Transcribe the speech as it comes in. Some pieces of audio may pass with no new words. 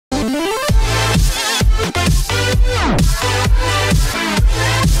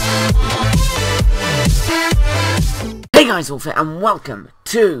guys, Wolfit, and welcome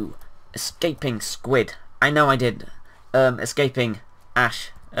to Escaping Squid. I know I did Escaping Ash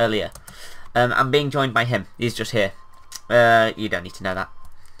earlier. I'm being joined by him. He's just here. You don't need to know that.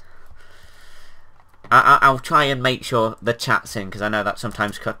 I'll try and make sure the chat's in, because I know that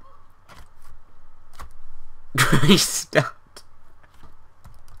sometimes cut. Restart.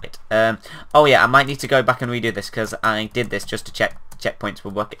 Oh yeah, I might need to go back and redo this, because I did this just to check checkpoints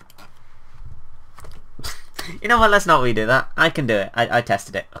were working. You know what, let's not redo that. I can do it. I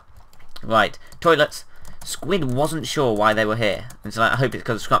tested it. Right, toilets. Squid wasn't sure why they were here. And so I hope it's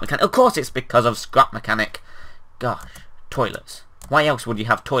because of scrap mechanic. Of course it's because of scrap mechanic. Gosh, toilets. Why else would you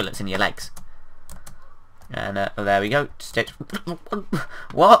have toilets in your legs? And oh, there we go. Stage.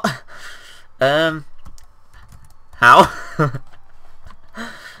 What? How?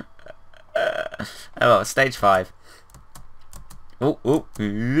 Oh, stage 5.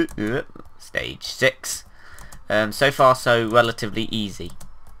 Stage 6. So far so relatively easy.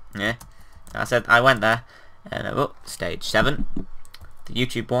 Yeah. I said I went there. And stage 7. The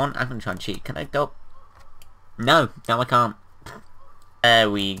YouTube one. I'm gonna try and cheat. Can I go? No, I can't. There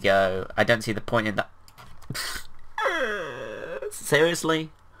we go. I don't see the point in that. Seriously?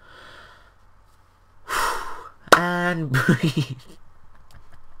 And breathe.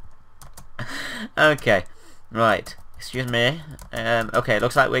 Okay. Right. Excuse me. Okay,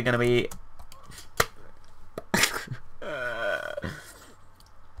 looks like we're gonna be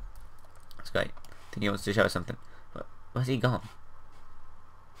that's great. I think he wants to show us something. Where's he gone?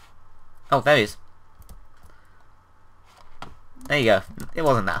 Oh, there he is. There you go. It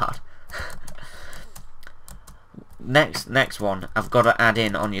wasn't that hard. Next one, I've got to add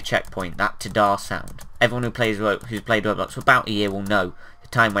in on your checkpoint that Tadar sound. Everyone who's played Roblox for about a year will know the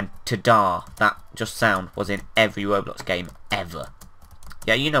time when Tadar, that just sound, was in every Roblox game ever.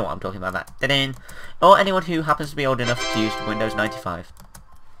 Yeah, you know what I'm talking about, that. Da-din. Or anyone who happens to be old enough to use Windows 95.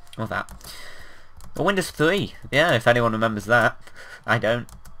 Or that. Or Windows 3. Yeah, if anyone remembers that. I don't.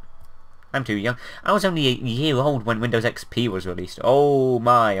 I'm too young. I was only a year old when Windows XP was released. Oh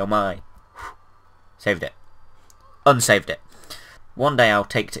my, oh my. Saved it. Unsaved it. One day I'll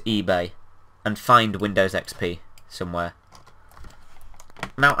take to eBay and find Windows XP somewhere.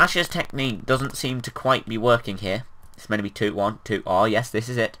 Now, Ash's technique doesn't seem to quite be working here. It's meant to be 2, 1, 2. Oh, yes, this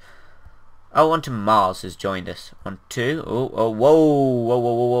is it. Oh, on to Mars has joined us. 1, 2. Oh,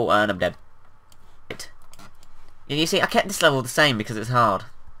 whoa, and I'm dead. Right. You see, I kept this level the same because it's hard.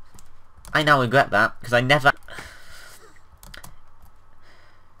 I now regret that, because I never...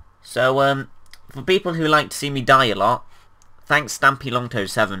 So, for people who like to see me die a lot, thanks Stampy Longtoe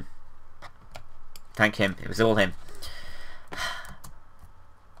 7. Thank him. It was all him.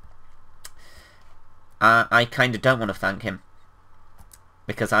 I kind of don't want to thank him,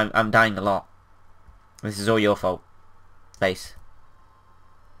 because I'm dying a lot. This is all your fault. Face.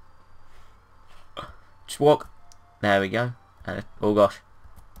 Just walk. There we go. Oh gosh.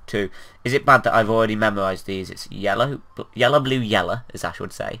 2. Is it bad that I've already memorised these? It's yellow, blue, yellow, as Ash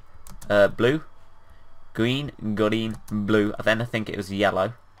would say. Blue, green, green, blue. Then I think it was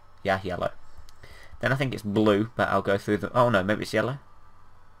yellow. Yeah, yellow. Then I think it's blue, but I'll go through the... Oh no, maybe it's yellow.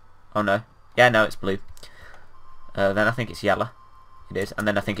 Oh no. Yeah, no, it's blue. Then I think it's yellow. It is. And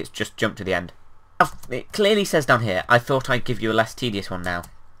then I think it's just jumped to the end. It clearly says down here, I thought I'd give you a less tedious one now.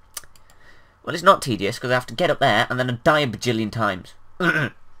 Well, it's not tedious, because I have to get up there and then I die a bajillion times.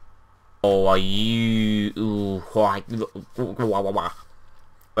 Oh, are you... Ooh,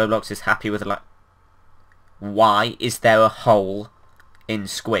 Roblox is happy with it, like... Why is there a hole in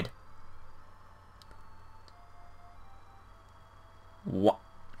Squid? What?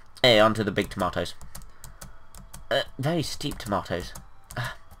 Hey, onto the big tomatoes. Very steep tomatoes.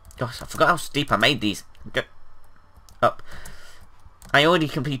 Gosh, I forgot how steep I made these. Go up. I already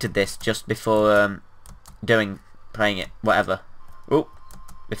completed this just before playing it, whatever. Oh,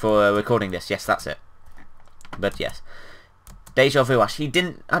 before recording this. Yes, that's it. But yes, Deja Vu Ash. He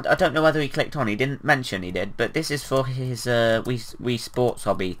didn't. I don't know whether he clicked on. He didn't mention he did. But this is for his Wii Sports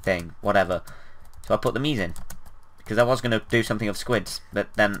hobby thing, whatever. So I put the Mii's in. Because I was going to do something of squids,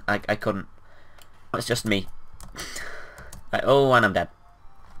 but then I couldn't. It's just me. Like, oh, and I'm dead.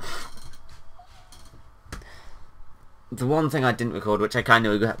 The one thing I didn't record, which I kind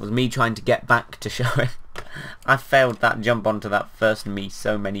of regret, was me trying to get back to showing. I failed that jump onto that first Mii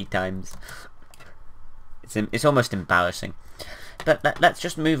so many times. It's almost embarrassing. But let's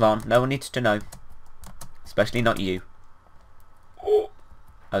just move on. No one needs to know. Especially not you.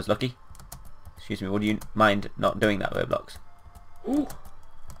 I was lucky. Excuse me, would you mind not doing that, Roblox? Ooh.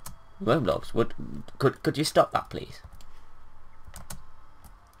 Roblox, could you stop that, please?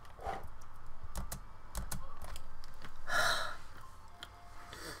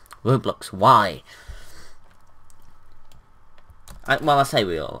 Roblox, why? Well, I said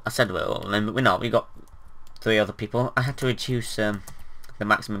we're all, and we're not. We got 3 other people. I had to reduce the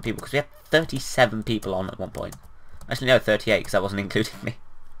maximum people because we had 37 people on at one point. Actually, no, 38 because that wasn't including me.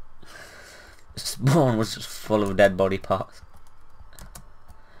 Spawn was just full of dead body parts.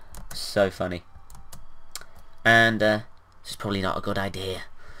 So funny. And this is probably not a good idea.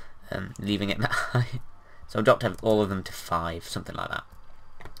 Leaving it that high. So I dropped all of them to 5, something like that.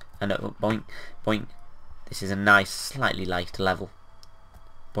 And boink, boink. This is a nice, slightly lighter level.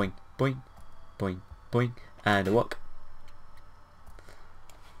 Boink, boink, boink, boink, and a walk.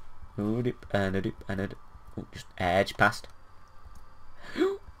 Ooh, doop, and a doop, and a doop. Ooh, just edge past.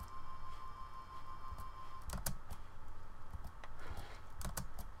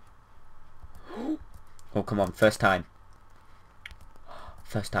 Oh, come on, first time.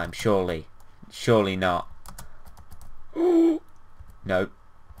 First time, surely. Surely not. No.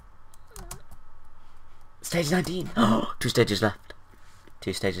 Stage 19! 2 stages left.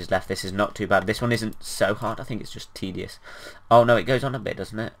 2 stages left. This is not too bad. This one isn't so hard. I think it's just tedious. Oh no, it goes on a bit,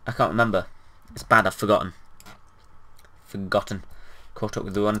 doesn't it? I can't remember. It's bad, I've forgotten. Caught up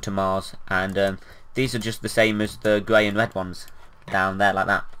with the run to Mars. And these are just the same as the grey and red ones. Down there like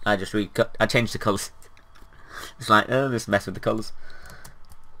that. I just I changed the colours. It's like, oh, let's mess with the colours.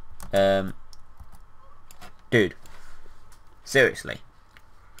 Dude. Seriously.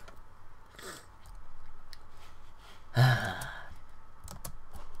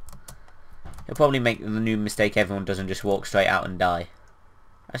 He'll probably make the new mistake everyone does and just walk straight out and die.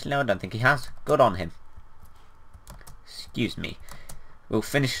 Actually, no, I don't think he has. Good on him. Excuse me. We'll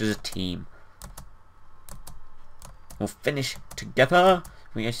finish as a team. We'll finish together.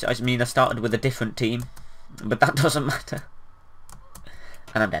 I mean, I started with a different team, but that doesn't matter.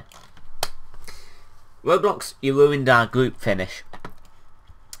 And I'm dead. Roblox, you ruined our group finish.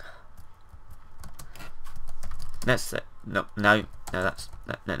 That's it. No, that's...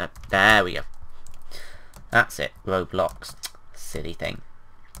 No. There we go. That's it, Roblox. Silly thing.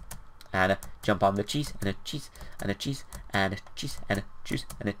 And jump on the cheese, and a cheese, and a cheese, and a cheese, and a cheese,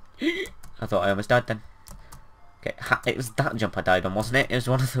 and a... I thought I almost died then. Okay, it was that jump I died on, wasn't it? It was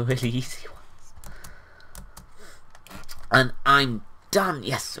one of the really easy ones. And I'm done.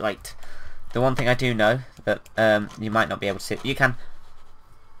 Yes, right. The one thing I do know that you might not be able to see. You can.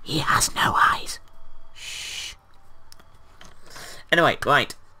 He has no eyes. Shh. Anyway,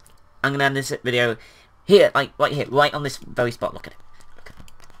 right. I'm gonna end this video here, like right here, right on this very spot. Look at it. Look at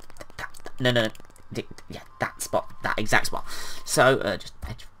it. No. Yeah, that spot, that exact spot. So just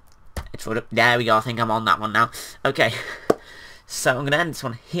edge forward up. There we go. I think I'm on that one now. Okay. So I'm gonna end this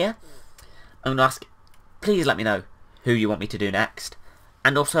one here. I'm gonna ask. Please let me know who you want me to do next.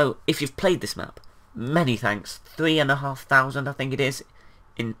 And also, if you've played this map, many thanks. 3,500, I think it is,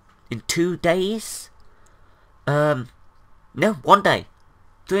 in 2 days. No, 1 day.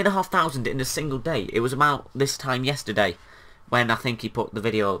 3,500 in a single day. It was about this time yesterday, when I think he put the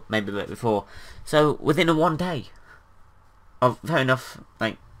video maybe a bit before. So within a 1 day. Oh, fair enough.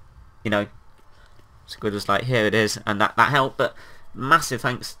 Like, you know, Squid was like, here it is, and that helped. But massive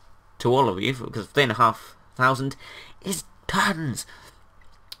thanks to all of you, because 3,500 is tons.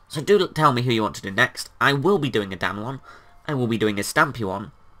 So do tell me who you want to do next. I will be doing a Dan one. I will be doing a Stampy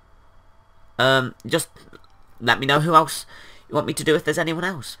one. Just let me know who else you want me to do if there's anyone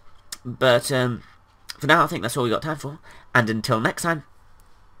else. But for now, I think that's all we got time for. And until next time,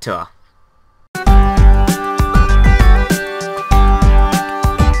 ta-ra.